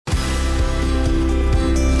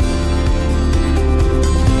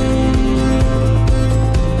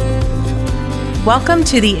Welcome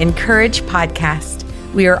to the Encourage podcast.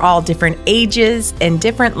 We are all different ages and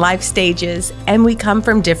different life stages, and we come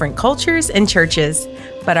from different cultures and churches,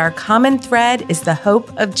 but our common thread is the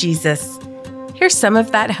hope of Jesus. Here's some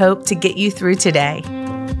of that hope to get you through today.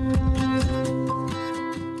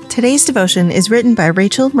 Today's devotion is written by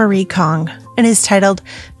Rachel Marie Kang and is titled,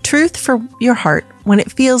 Truth for Your Heart When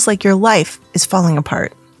It Feels Like Your Life is Falling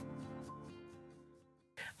Apart.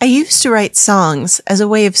 I used to write songs as a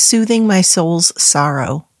way of soothing my soul's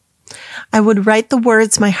sorrow. I would write the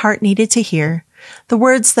words my heart needed to hear, the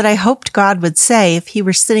words that I hoped God would say if he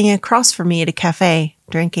were sitting across from me at a cafe,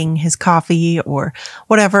 drinking his coffee or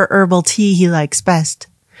whatever herbal tea he likes best.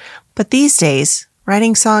 But these days,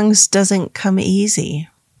 writing songs doesn't come easy.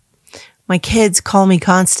 My kids call me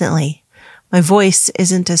constantly. My voice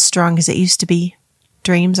isn't as strong as it used to be.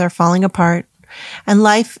 Dreams are falling apart. And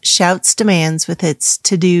life shouts demands with its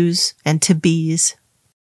to-dos and to-bes.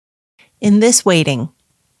 In this waiting,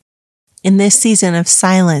 in this season of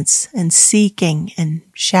silence and seeking and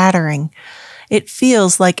shattering, it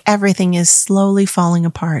feels like everything is slowly falling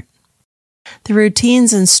apart. The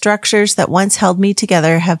routines and structures that once held me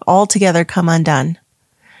together have altogether come undone.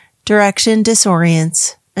 Direction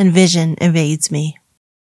disorients and vision evades me.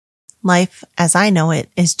 Life, as I know it,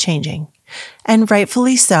 is changing. And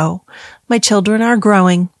rightfully so. My children are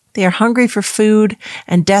growing. They are hungry for food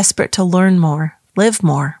and desperate to learn more, live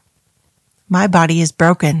more. My body is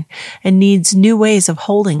broken and needs new ways of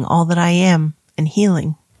holding all that I am and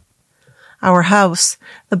healing. Our house,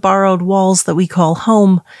 the borrowed walls that we call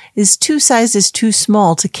home, is 2 sizes too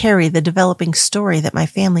small to carry the developing story that my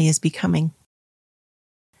family is becoming.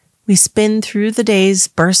 We spin through the days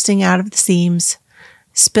bursting out of the seams,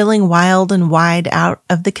 spilling wild and wide out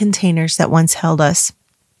of the containers that once held us.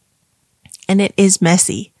 And it is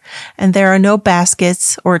messy, and there are no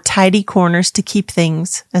baskets or tidy corners to keep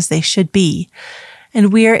things as they should be.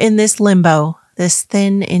 And we are in this limbo, this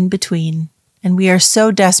thin in-between, and we are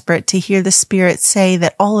so desperate to hear the Spirit say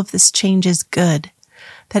that all of this change is good,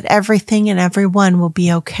 that everything and everyone will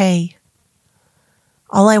be okay.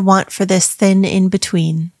 All I want for this thin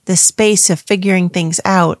in-between, this space of figuring things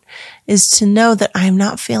out, is to know that I am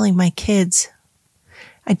not failing my kids.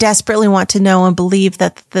 I desperately want to know and believe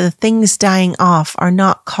that the things dying off are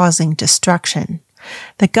not causing destruction,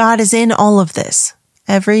 that God is in all of this,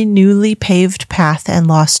 every newly paved path and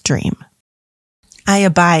lost dream. I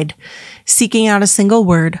abide, seeking out a single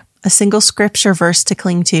word, a single scripture verse to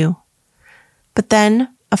cling to. But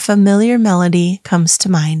then a familiar melody comes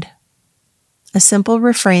to mind. A simple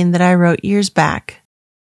refrain that I wrote years back.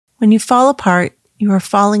 When you fall apart, you are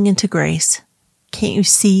falling into grace. Can't you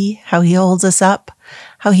see how he holds us up,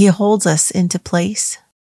 how he holds us into place?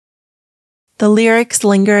 The lyrics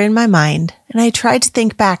linger in my mind, and I try to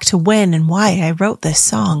think back to when and why I wrote this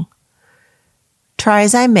song. Try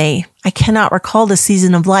as I may, I cannot recall the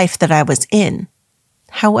season of life that I was in.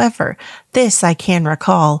 However, this I can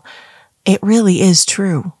recall. It really is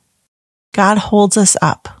true. God holds us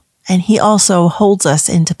up, and he also holds us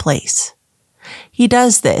into place. He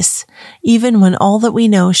does this even when all that we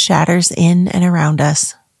know shatters in and around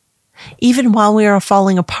us. Even while we are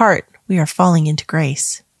falling apart, we are falling into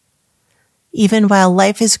grace. Even while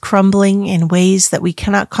life is crumbling in ways that we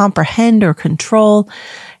cannot comprehend or control,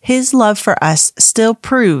 his love for us still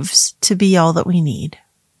proves to be all that we need.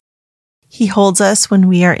 He holds us when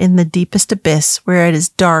we are in the deepest abyss where it is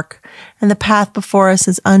dark and the path before us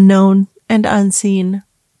is unknown and unseen.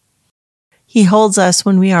 He holds us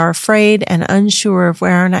when we are afraid and unsure of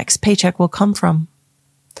where our next paycheck will come from.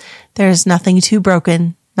 There is nothing too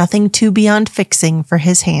broken, nothing too beyond fixing for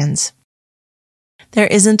his hands. There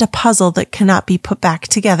isn't a puzzle that cannot be put back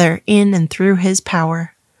together in and through his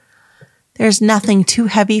power. There's nothing too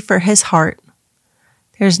heavy for his heart.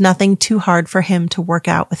 There's nothing too hard for him to work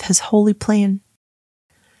out with his holy plan.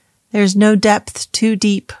 There's no depth too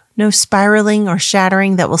deep, no spiraling or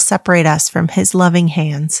shattering that will separate us from his loving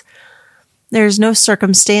hands. There is no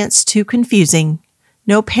circumstance too confusing,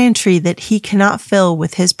 no pantry that he cannot fill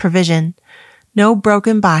with his provision, no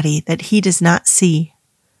broken body that he does not see,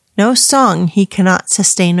 no song he cannot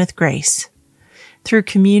sustain with grace. Through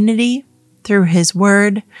community, through his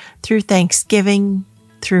word, through thanksgiving,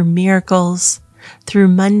 through miracles, through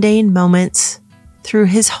mundane moments, through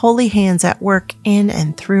his holy hands at work in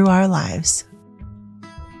and through our lives.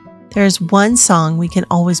 There is one song we can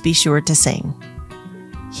always be sure to sing.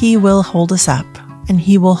 He will hold us up, and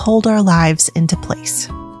he will hold our lives into place.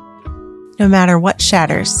 No matter what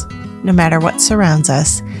shatters, no matter what surrounds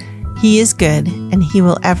us, he is good, and he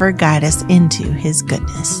will ever guide us into his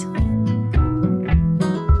goodness.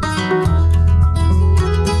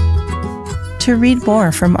 To to read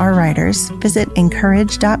more from our writers, visit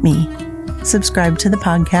encourage.me. Subscribe to the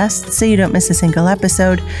podcast so you don't miss a single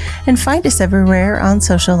episode, and find us everywhere on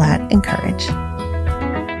social at Encourage.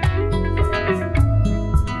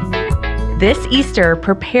 This Easter,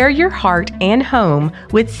 prepare your heart and home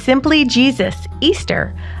with Simply Jesus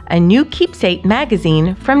Easter, a new keepsake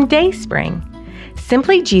magazine from Dayspring.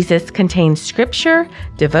 Simply Jesus contains scripture,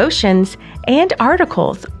 devotions, and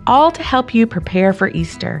articles, all to help you prepare for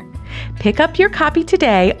Easter. Pick up your copy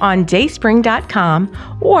today on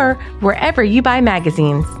dayspring.com or wherever you buy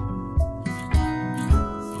magazines.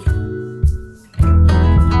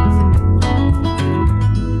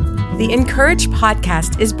 The Encourage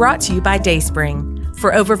podcast is brought to you by Dayspring.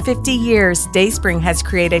 For over 50 years, Dayspring has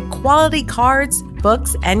created quality cards,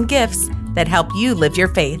 books, and gifts that help you live your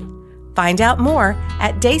faith. Find out more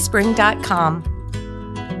at dayspring.com.